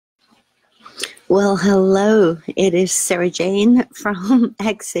Well, hello. It is Sarah Jane from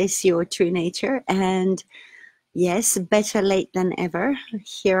Access Your True Nature. And yes, better late than ever.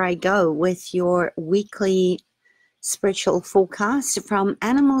 Here I go with your weekly spiritual forecast from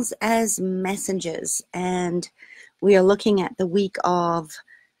Animals as Messengers. And we are looking at the week of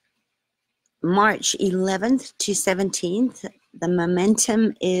March 11th to 17th. The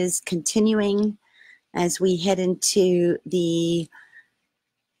momentum is continuing as we head into the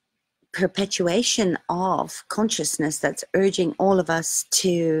perpetuation of consciousness that's urging all of us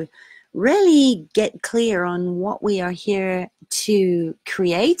to really get clear on what we are here to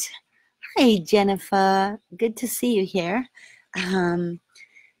create. Hi, Jennifer. Good to see you here. And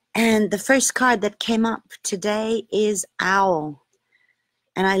the first card that came up today is Owl.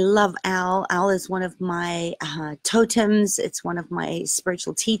 And I love Owl. Owl is one of my totems. It's one of my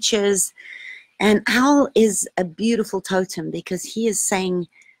spiritual teachers. And Owl is a beautiful totem because he is saying,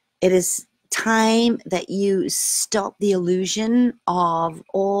 it is time that you stop the illusion of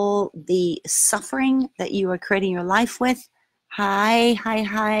all the suffering that you are creating your life with.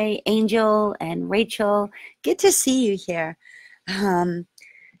 Hi, Angel and Rachel. Good to see you here.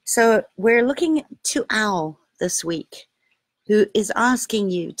 So we're looking to Owl this week, who is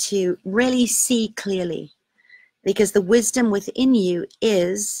asking you to really see clearly, because the wisdom within you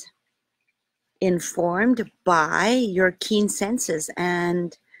is informed by your keen senses,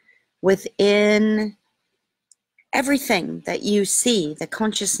 and within everything that you see, the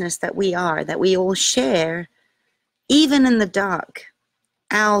consciousness that we are, that we all share, even in the dark,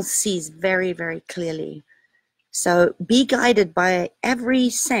 Owl sees very, very clearly. So be guided by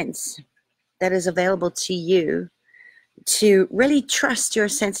every sense that is available to you to really trust your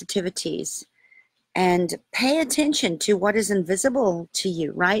sensitivities and pay attention to what is invisible to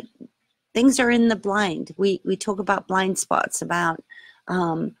you, right? Things are in the blind. We talk about blind spots, about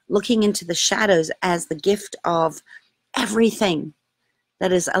looking into the shadows as the gift of everything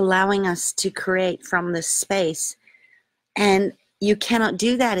that is allowing us to create from this space. And you cannot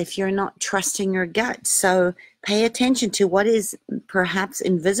do that if you're not trusting your gut. So pay attention to what is perhaps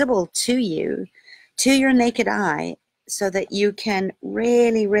invisible to you, to your naked eye, so that you can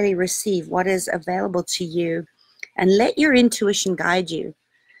really, really receive what is available to you and let your intuition guide you.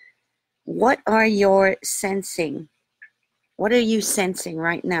 What are you sensing? What are you sensing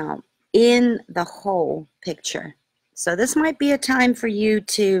right now in the whole picture? So this might be a time for you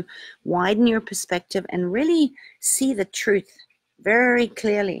to widen your perspective and really see the truth very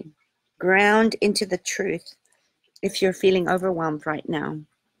clearly. Ground into the truth if you're feeling overwhelmed right now.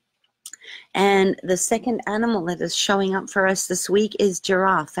 And the second animal that is showing up for us this week is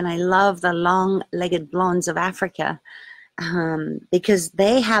giraffe. And I love the long-legged blondes of Africa because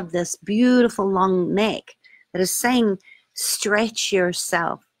they have this beautiful long neck that is saying, stretch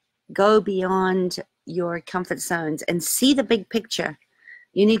yourself, go beyond your comfort zones and see the big picture.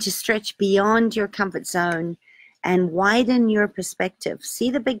 You need to stretch beyond your comfort zone and widen your perspective. See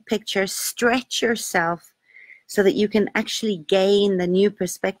the big picture, stretch yourself so that you can actually gain the new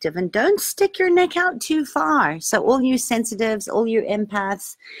perspective, and don't stick your neck out too far. So all you sensitives, all you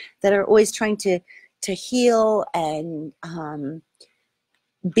empaths that are always trying to heal and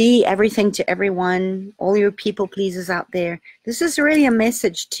be everything to everyone, all your people pleasers out there, this is really a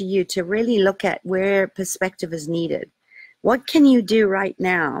message to you to really look at where perspective is needed. What can you do right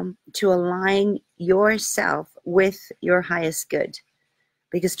now to align yourself with your highest good?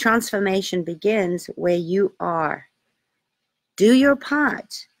 Because transformation begins where you are. Do your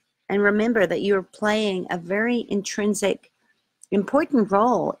part, and remember that you're playing a very intrinsic, important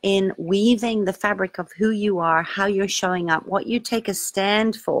role in weaving the fabric of who you are, how you're showing up, what you take a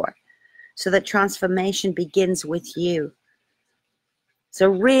stand for, so that transformation begins with you. So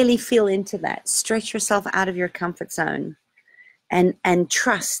really feel into that. Stretch yourself out of your comfort zone and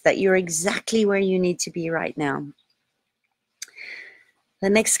trust that you're exactly where you need to be right now. The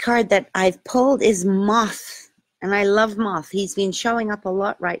next card that I've pulled is Moth, and I love Moth. He's been showing up a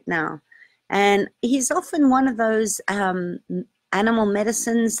lot right now, and he's often one of those animal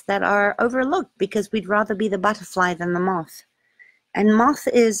medicines that are overlooked because we'd rather be the butterfly than the moth. And moth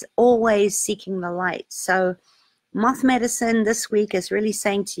is always seeking the light. So moth medicine this week is really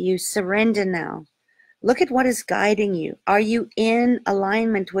saying to you, surrender now. Look at what is guiding you. Are you in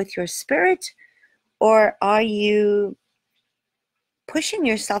alignment with your spirit, or are you pushing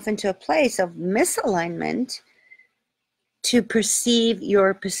yourself into a place of misalignment to perceive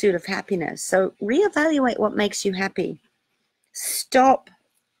your pursuit of happiness? So reevaluate what makes you happy. Stop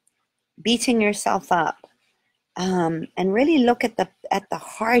beating yourself up, and really look at the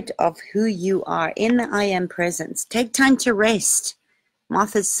heart of who you are in the I am presence. Take time to rest.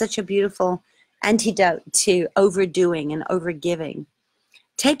 Moth is such a beautiful antidote to overdoing and overgiving.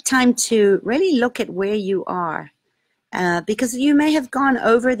 Take time to really look at where you are, because you may have gone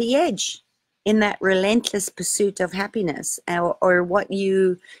over the edge in that relentless pursuit of happiness, or what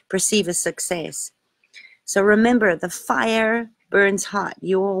you perceive as success. So remember, the fire burns hot.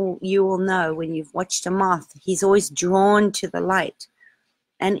 You will know when you've watched a moth, he's always drawn to the light.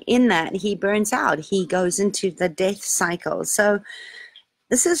 And in that, he burns out. He goes into the death cycle. So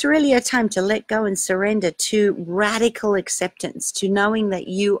this is really a time to let go and surrender to radical acceptance, to knowing that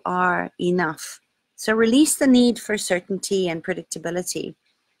you are enough. So release the need for certainty and predictability.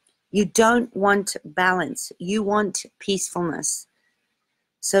 You don't want balance. You want peacefulness.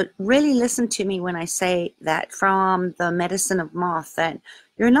 So really listen to me when I say that from the medicine of moth, that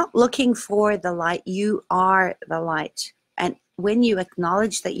you're not looking for the light. You are the light. And when you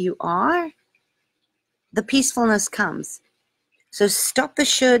acknowledge that you are, the peacefulness comes. So stop the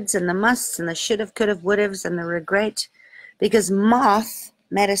shoulds and the musts and the should have, could have, would haves and the regret, because moth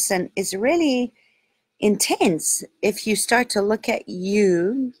medicine is really intense. If you start to look at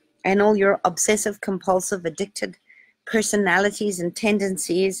you and all your obsessive, compulsive, addicted personalities and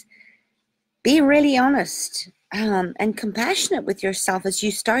tendencies, be really honest and compassionate with yourself as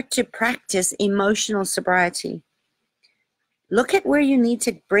you start to practice emotional sobriety. Look at where you need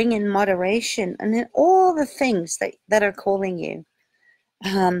to bring in moderation and then all the things that are calling you.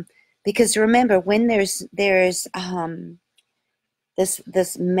 Because remember, when there's this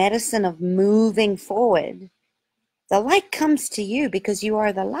medicine of moving forward, the light comes to you because you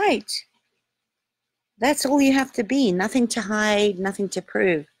are the light. That's all you have to be. Nothing to hide, nothing to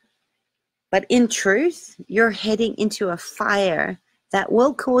prove. But in truth, you're heading into a fire that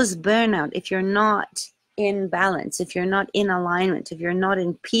will cause burnout if you're not in balance, if you're not in alignment, if you're not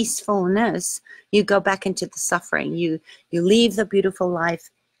in peacefulness. You go back into the suffering. You leave the beautiful life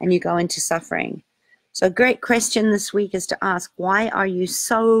and you go into suffering. So a great question this week is to ask, why are you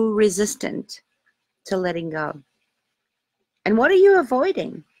so resistant to letting go? And what are you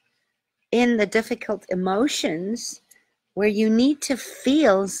avoiding in the difficult emotions where you need to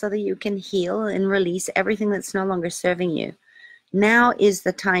feel so that you can heal and release everything that's no longer serving you? Now is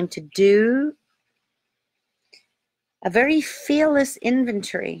the time to do a very fearless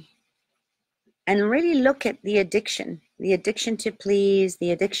inventory and really look at the addiction to please,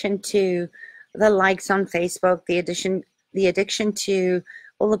 the addiction to the likes on Facebook, the addiction to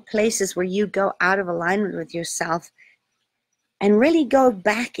all the places where you go out of alignment with yourself, and really go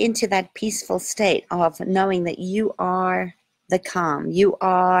back into that peaceful state of knowing that you are the calm, you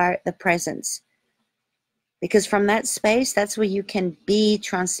are the presence. Because from that space, that's where you can be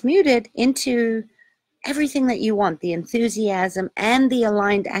transmuted into everything that you want, the enthusiasm and the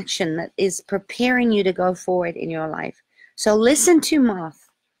aligned action that is preparing you to go forward in your life. So listen to moth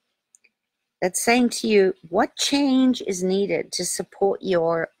that's saying to you, what change is needed to support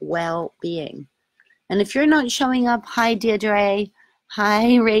your well-being? And if you're not showing up, hi Deirdre,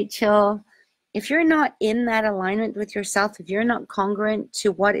 hi Rachel, if you're not in that alignment with yourself, if you're not congruent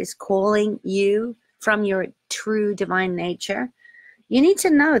to what is calling you from your true divine nature, you need to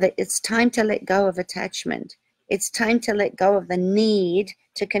know that it's time to let go of attachment. It's time to let go of the need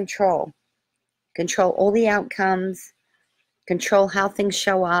to control. Control all the outcomes, control how things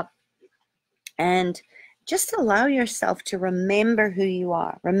show up, and just allow yourself to remember who you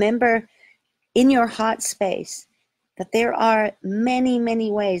are. Remember in your heart space that there are many,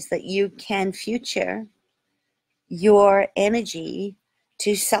 many ways that you can future your energy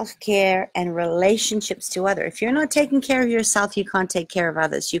to self-care and relationships to others. If you're not taking care of yourself, you can't take care of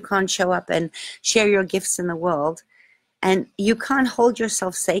others. You can't show up and share your gifts in the world, and you can't hold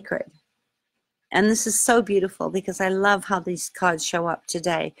yourself sacred. And this is so beautiful because I love how these cards show up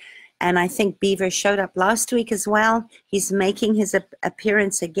today. And I think Beaver showed up last week as well. He's making his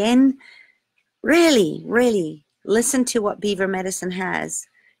appearance again. Really, really listen to what Beaver Medicine has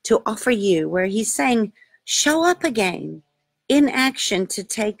to offer you, where he's saying, show up again in action to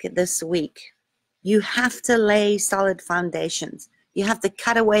take this week. You have to lay solid foundations. You have to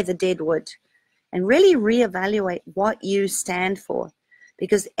cut away the dead wood and really reevaluate what you stand for,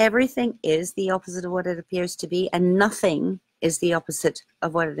 because everything is the opposite of what it appears to be, and nothing is the opposite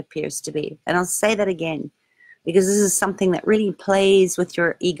of what it appears to be. And I'll say that again, because this is something that really plays with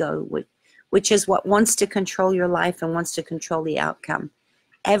your ego, which is what wants to control your life and wants to control the outcome.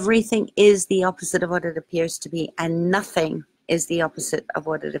 Everything is the opposite of what it appears to be, and nothing is the opposite of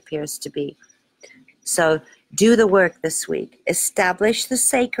what it appears to be. So do the work this week. Establish the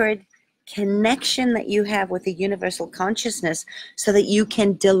sacred connection that you have with the universal consciousness so that you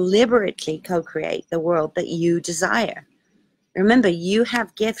can deliberately co-create the world that you desire. Remember, you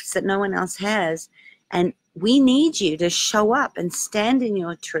have gifts that no one else has, and we need you to show up and stand in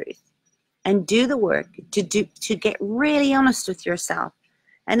your truth and do the work to get really honest with yourself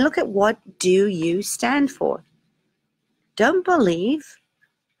and look at what do you stand for. Don't believe,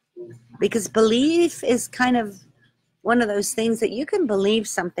 because belief is kind of one of those things that you can believe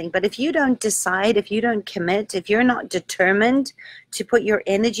something, but if you don't decide, if you don't commit, if you're not determined to put your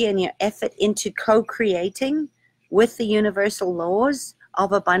energy and your effort into co-creating with the universal laws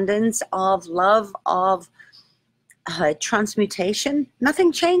of abundance, of love, of transmutation,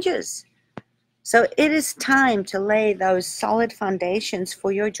 nothing changes. So it is time to lay those solid foundations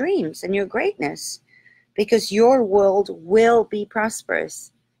for your dreams and your greatness, because your world will be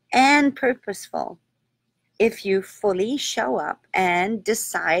prosperous and purposeful if you fully show up and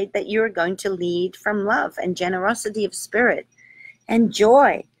decide that you're going to lead from love and generosity of spirit and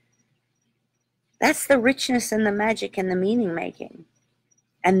joy. That's the richness and the magic and the meaning making.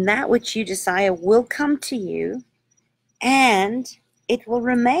 And that which you desire will come to you, and it will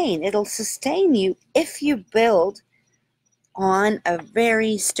remain. It'll sustain you if you build on a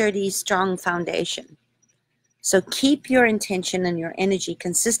very sturdy, strong foundation. So keep your intention and your energy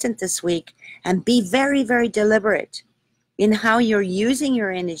consistent this week, and be very, very deliberate in how you're using your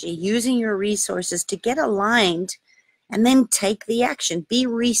energy, using your resources to get aligned, and then take the action. Be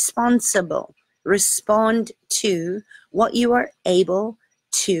responsible. Respond to what you are able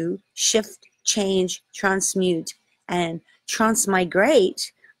to shift, change, transmute, and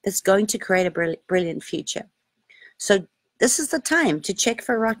transmigrate that's going to create a brilliant future. So this is the time to check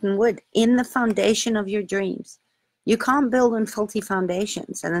for rotten wood in the foundation of your dreams. You can't build on faulty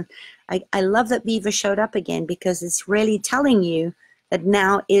foundations. And I love that Beaver showed up again, because it's really telling you that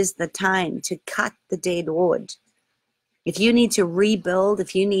now is the time to cut the dead wood. If you need to rebuild,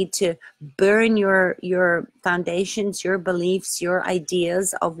 if you need to burn your foundations, your beliefs, your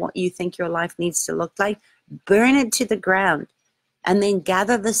ideas of what you think your life needs to look like, burn it to the ground, and then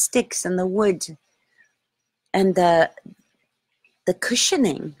gather the sticks and the wood and the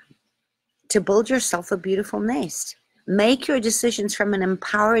cushioning to build yourself a beautiful nest. Make your decisions from an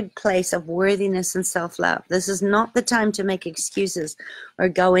empowered place of worthiness and self-love. This is not the time to make excuses or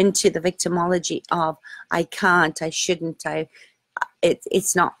go into the victimology of I can't, I shouldn't,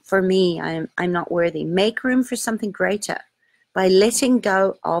 it's not for me, I'm not worthy. Make room for something greater by letting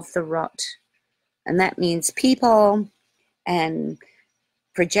go of the rot. And that means people and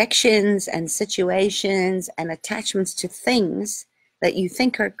projections and situations and attachments to things that you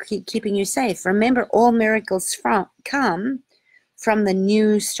think are keeping you safe. Remember, all miracles come from the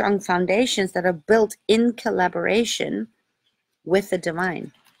new strong foundations that are built in collaboration with the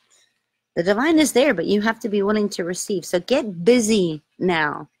divine. The divine is there, but you have to be willing to receive. So get busy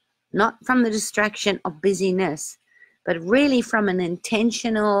now, not from the distraction of busyness, but really from an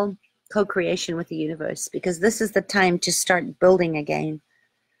intentional co-creation with the universe, because this is the time to start building again.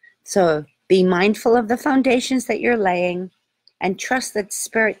 So be mindful of the foundations that you're laying, and trust that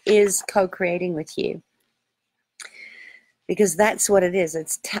spirit is co-creating with you, because that's what it is.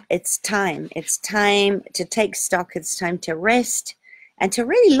 It's time. It's time to take stock. It's time to rest and to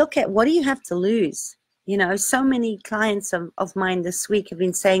really look at what do you have to lose. You know, so many clients of mine this week have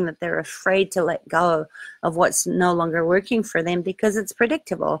been saying that they're afraid to let go of what's no longer working for them because it's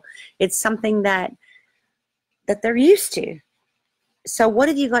predictable. It's something that they're used to. So what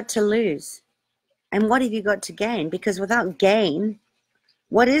have you got to lose? And what have you got to gain? Because without gain,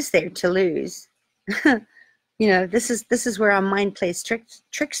 what is there to lose? You know, this is where our mind plays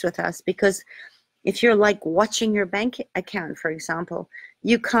tricks with us, because if you're like watching your bank account, for example,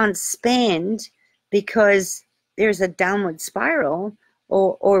 you can't spend because there's a downward spiral,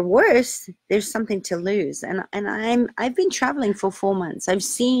 or worse, there's something to lose. And I've been traveling for 4 months. I've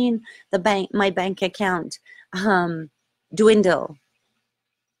seen my bank account dwindle.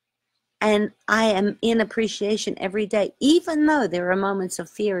 And I am in appreciation every day, even though there are moments of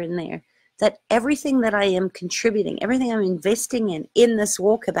fear in there, that everything that I am contributing, everything I'm investing in this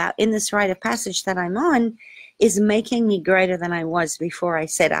walkabout, in this rite of passage that I'm on, is making me greater than I was before I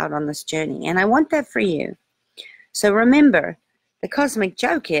set out on this journey. And I want that for you. So remember, the cosmic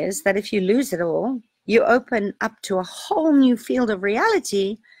joke is that if you lose it all, you open up to a whole new field of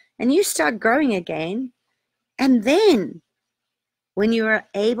reality and you start growing again. And then when you are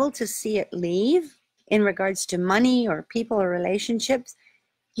able to see it leave in regards to money or people or relationships,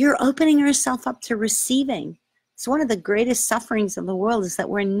 you're opening yourself up to receiving. It's one of the greatest sufferings of the world, is that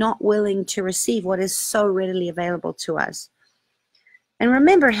we're not willing to receive what is so readily available to us. And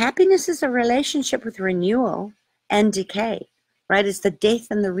remember, happiness is a relationship with renewal and decay, right? It's the death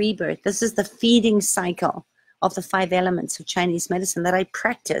and the rebirth. This is the feeding cycle of the 5 elements of Chinese medicine that I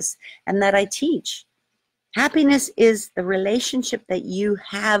practice and that I teach. Happiness is the relationship that you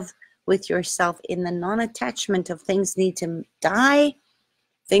have with yourself in the non-attachment of things need to die,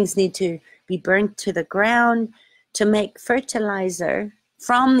 things need to be burnt to the ground to make fertilizer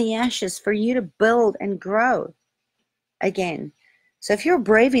from the ashes for you to build and grow again. So if you're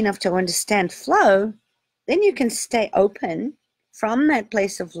brave enough to understand flow, then you can stay open from that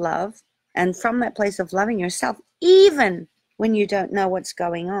place of love and from that place of loving yourself, even when you don't know what's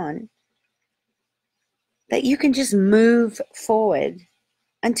going on, that you can just move forward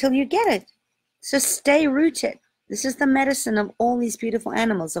until you get it. So stay rooted. This is the medicine of all these beautiful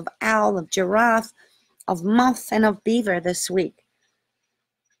animals, of owl, of giraffe, of moth, and of beaver this week,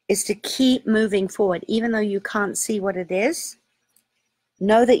 is to keep moving forward. Even though you can't see what it is,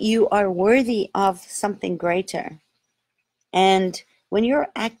 know that you are worthy of something greater. And when you're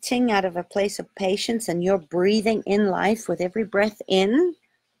acting out of a place of patience and you're breathing in life with every breath in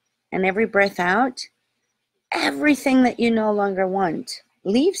and every breath out, everything that you no longer want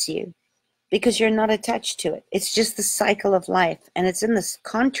leaves you because you're not attached to it. It's just the cycle of life. And it's in this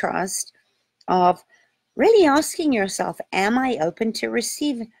contrast of really asking yourself, am I open to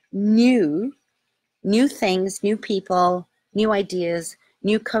receive new things, new people, new ideas,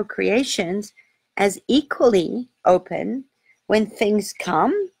 new co-creations, as equally open when things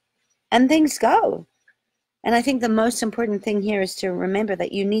come and things go? And I think the most important thing here is to remember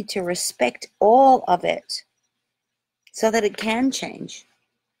that you need to respect all of it so that it can change,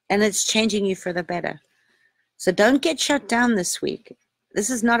 and it's changing you for the better. So don't get shut down this week. This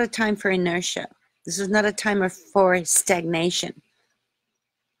is not a time for inertia. This is not a time for stagnation.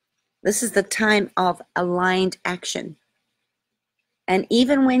 This is the time of aligned action. And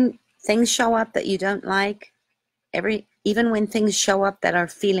even when things show up that you don't like, even when things show up that are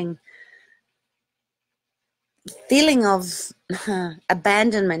feeling of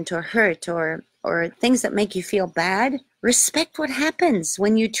abandonment or hurt or things that make you feel bad, respect what happens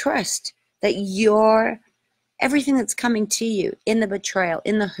when you trust that everything that's coming to you in the betrayal,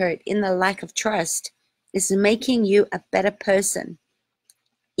 in the hurt, in the lack of trust is making you a better person,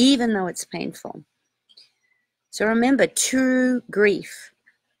 even though it's painful. So remember, true grief,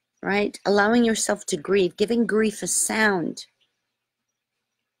 right? Allowing yourself to grieve, giving grief a sound,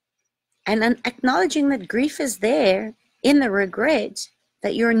 and then acknowledging that grief is there in the regret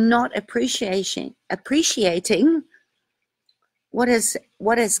that you're not appreciating what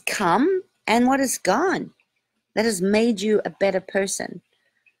has come and what is gone that has made you a better person.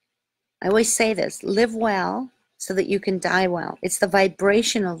 I always say this: live well so that you can die well. It's the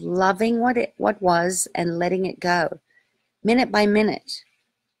vibration of loving what was and letting it go, minute by minute,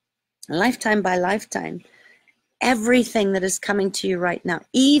 lifetime by lifetime. Everything that is coming to you right now,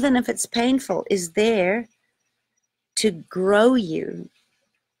 even if it's painful, is there to grow you.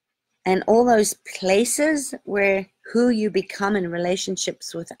 And all those places where who you become in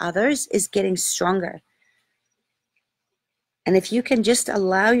relationships with others is getting stronger. And if you can just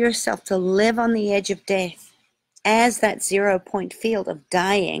allow yourself to live on the edge of death as that 0 point field of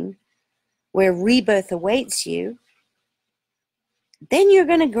dying, where rebirth awaits you, then you're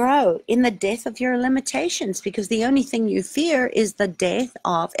going to grow in the death of your limitations, because the only thing you fear is the death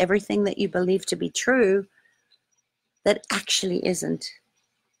of everything that you believe to be true that actually isn't.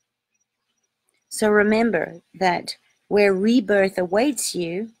 So remember that where rebirth awaits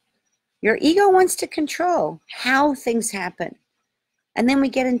you, your ego wants to control how things happen. And then we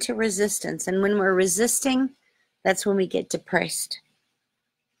get into resistance. And when we're resisting, that's when we get depressed,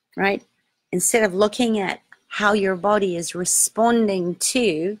 right? Instead of looking at how your body is responding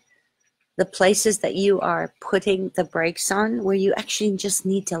to the places that you are putting the brakes on, where you actually just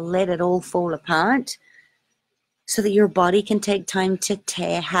need to let it all fall apart so that your body can take time to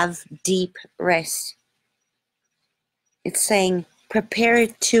have deep rest. It's saying, prepare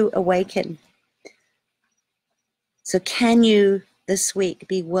to awaken. So can you this week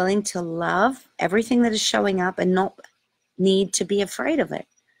be willing to love everything that is showing up and not need to be afraid of it?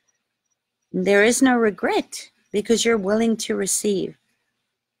 There is no regret because you're willing to receive.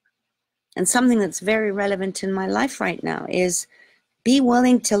 And something that's very relevant in my life right now is be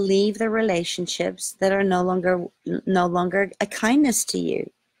willing to leave the relationships that are no longer a kindness to you.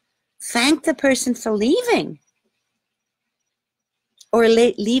 Thank the person for leaving or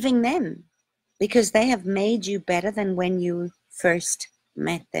leaving them, because they have made you better than when you first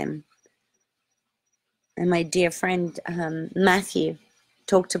met them. And my dear friend Matthew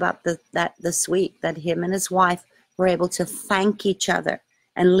talked about that this week, that him and his wife were able to thank each other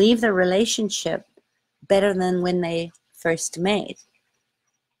and leave the relationship better than when they first met.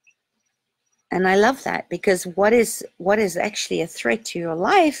 And I love that, because what is actually a threat to your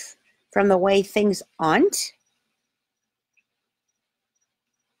life from the way things aren't,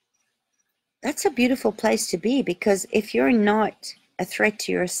 that's a beautiful place to be, because if you're not a threat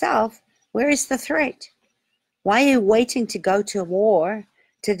to yourself, where is the threat? Why are you waiting to go to war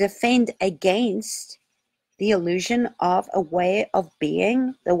to defend against the illusion of a way of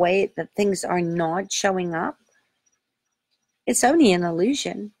being, the way that things are not showing up? It's only an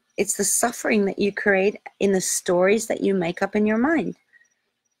illusion. It's the suffering that you create in the stories that you make up in your mind.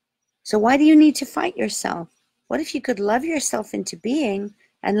 So why do you need to fight yourself? What if you could love yourself into being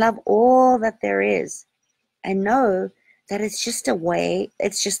and love all that there is, and know that it's just the way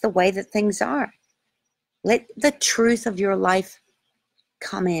that things are? Let the truth of your life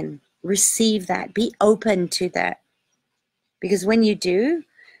come in. Receive that. Be open to that. Because when you do,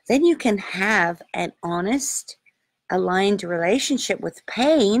 then you can have an honest, aligned relationship with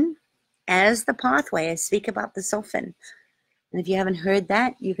pain as the pathway. I speak about this often. And if you haven't heard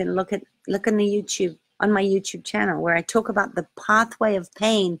that, you can look on my YouTube channel, where I talk about the pathway of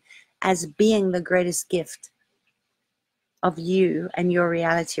pain as being the greatest gift of you and your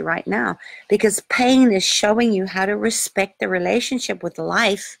reality right now. Because pain is showing you how to respect the relationship with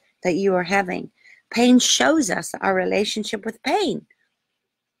life that you are having. Pain shows us our relationship with pain.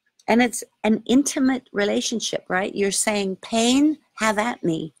 And it's an intimate relationship, right? You're saying, pain, have at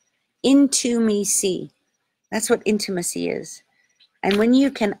me. Into me see. That's what intimacy is. And when you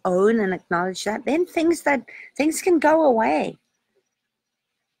can own and acknowledge that, then things can go away.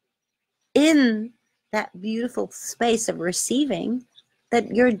 In that beautiful space of receiving,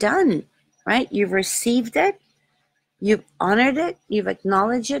 that you're done, right? You've received it, you've honored it, you've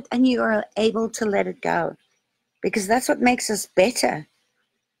acknowledged it, and you are able to let it go. Because that's what makes us better.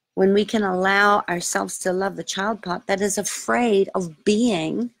 When we can allow ourselves to love the child part that is afraid of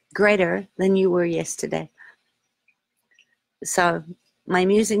being greater than you were yesterday. So my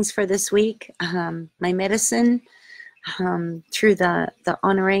musings for this week, my medicine, through the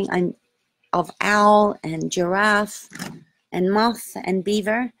honoring of owl and giraffe and moth and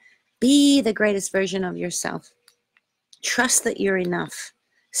beaver, be the greatest version of yourself. Trust that you're enough.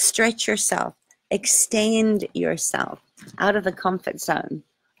 Stretch yourself. Extend yourself out of the comfort zone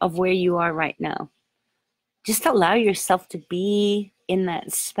of where you are right now. Just allow yourself to be in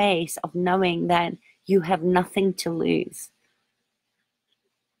that space of knowing that you have nothing to lose.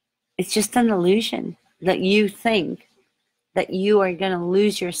 It's just an illusion that you think that you are going to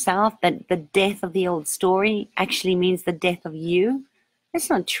lose yourself, that the death of the old story actually means the death of you. That's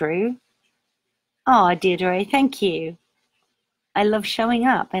not true. Oh, Deirdre, thank you. I love showing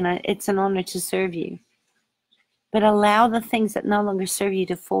up, and it's an honor to serve you. But allow the things that no longer serve you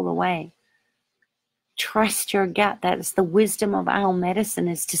to fall away. Trust your gut. That is the wisdom of owl medicine,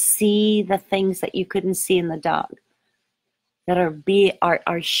 is to see the things that you couldn't see in the dark, that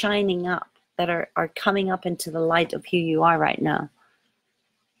are shining up, that are coming up into the light of who you are right now.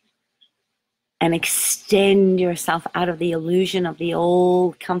 And extend yourself out of the illusion of the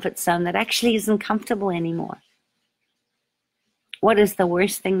old comfort zone that actually isn't comfortable anymore. What is the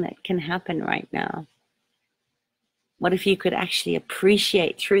worst thing that can happen right now? What if you could actually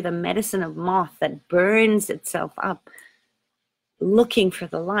appreciate, through the medicine of moth that burns itself up, looking for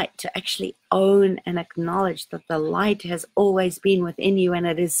the light, to actually own and acknowledge that the light has always been within you, and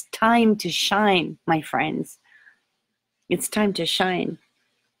it is time to shine, my friends. It's time to shine.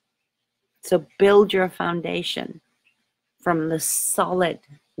 So build your foundation from the solid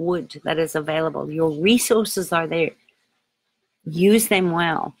wood that is available. Your resources are there. Use them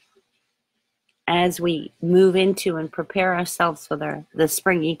well as we move into and prepare ourselves for the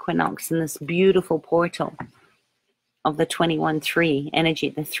spring equinox and this beautiful portal of the 21-3 energy,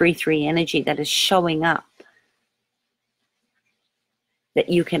 the 3-3 energy that is showing up. That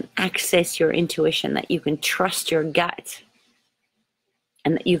you can access your intuition, that you can trust your gut,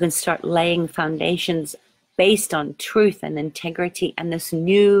 and that you can start laying foundations based on truth and integrity and this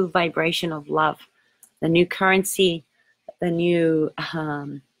new vibration of love. The new currency, the new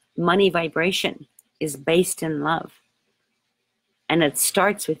money vibration is based in love. And it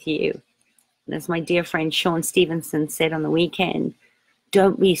starts with you. And as my dear friend Sean Stevenson said on the weekend,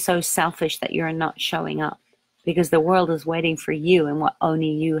 don't be so selfish that you're not showing up, because the world is waiting for you and what only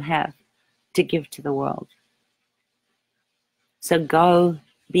you have to give to the world. So go,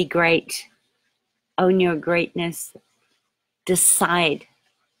 be great, own your greatness, decide,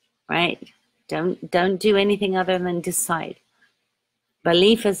 right? Don't do anything other than decide.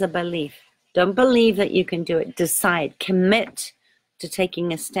 Belief is a belief. Don't believe that you can do it. Decide, commit to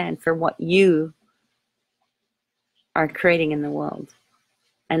taking a stand for what you are creating in the world.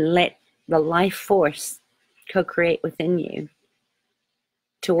 And let the life force co-create within you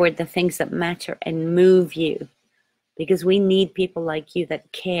toward the things that matter and move you, because we need people like you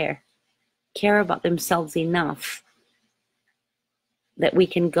that care about themselves enough that we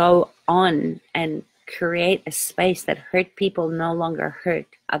can go on and create a space that hurt people no longer hurt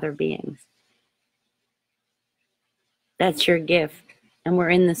other beings. That's your gift, and we're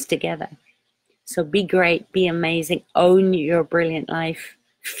in this together. So be great, be amazing, own your brilliant life,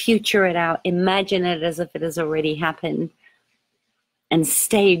 future it out, imagine it as if it has already happened, and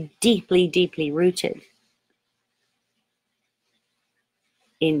stay deeply, deeply rooted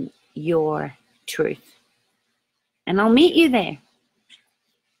in your truth. And I'll meet you there.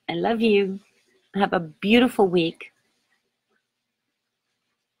 I love you. Have a beautiful week.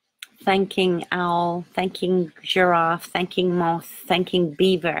 Thanking owl, thanking giraffe, thanking moth, thanking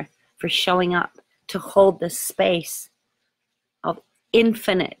beaver for showing up to hold the space of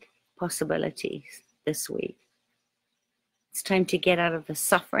infinite possibilities this week. It's time to get out of the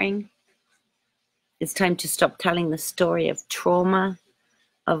suffering. It's time to stop telling the story of trauma,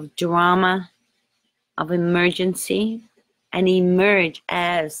 of drama, of emergency, and emerge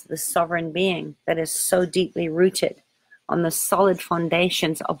as the sovereign being that is so deeply rooted on the solid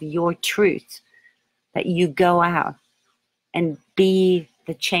foundations of your truth that you go out and be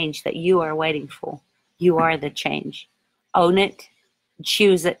the change that you are waiting for. You are the change. Own it,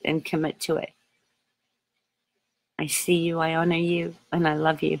 choose it, and commit to it. I see you, I honor you, and I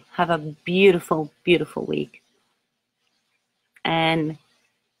love you. Have a beautiful, beautiful week. And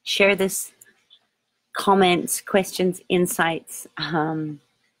share this, comments, questions, insights. Come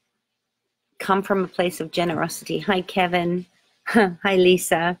from a place of generosity. Hi, Kevin. Hi,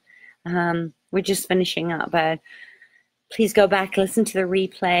 Lisa. We're just finishing up, but please go back, listen to the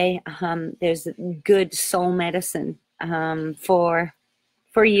replay. There's good soul medicine for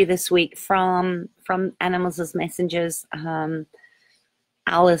you this week from Animals as Messengers. Al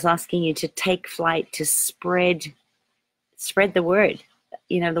is asking you to take flight, to spread the word.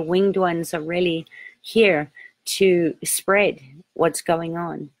 You know, the winged ones are really here to spread what's going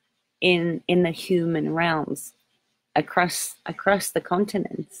on in the human realms across the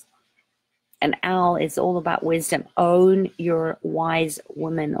continents. And Al is all about wisdom. Own your wise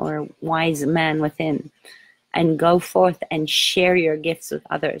woman or wise man within, and go forth and share your gifts with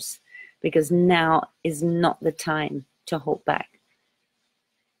others, because now is not the time to hold back.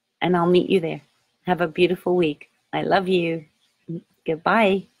 And I'll meet you there. Have a beautiful week. I love you.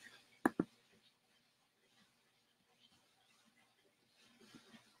 Goodbye.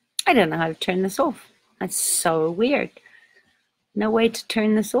 I don't know how to turn this off. That's so weird. No way to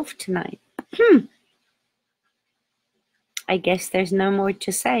turn this off tonight. I guess there's no more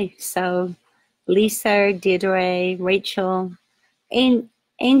to say. So Lisa, Deirdre, Rachel,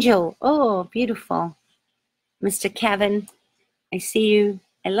 Angel, oh, beautiful. Mr. Kevin, I see you.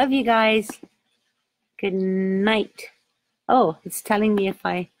 I love you guys. Good night. Oh, it's telling me if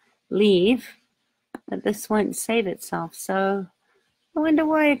I leave that this won't save itself. So I wonder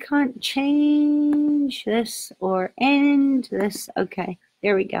why I can't change this or end this. Okay,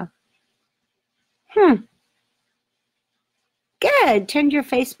 there we go. Good. Turned your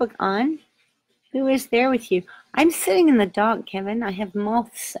Facebook on. Who is there with you? I'm sitting in the dark, Kevin. I have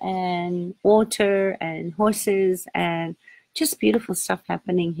moths and water and horses and just beautiful stuff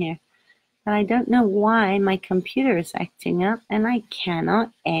happening here. And I don't know why my computer is acting up and I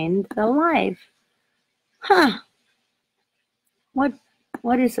cannot end the live.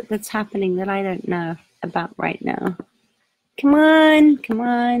 What is it that's happening that I don't know about right now? Come on, come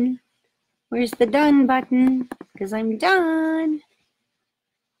on. Where's the done button? Because I'm done.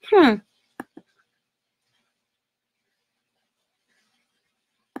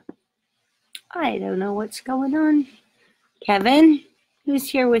 I don't know what's going on. Kevin, who's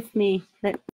here with me?